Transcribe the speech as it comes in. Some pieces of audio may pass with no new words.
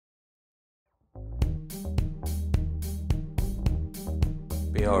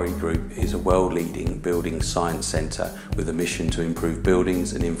BRE Group is a world-leading building science centre with a mission to improve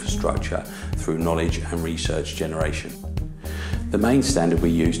buildings and infrastructure through knowledge and research generation. The main standard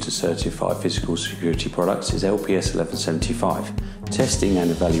we use to certify physical security products is LPS 1175. Testing and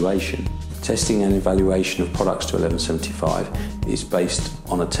evaluation of products to 1175 is based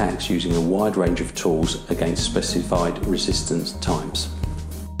on attacks using a wide range of tools against specified resistance times.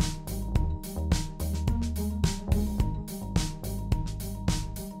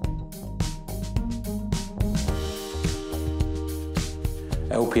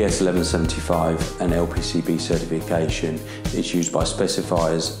 LPS 1175 and LPCB certification is used by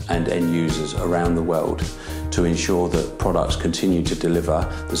specifiers and end users around the world to ensure that products continue to deliver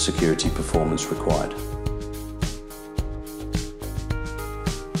the security performance required.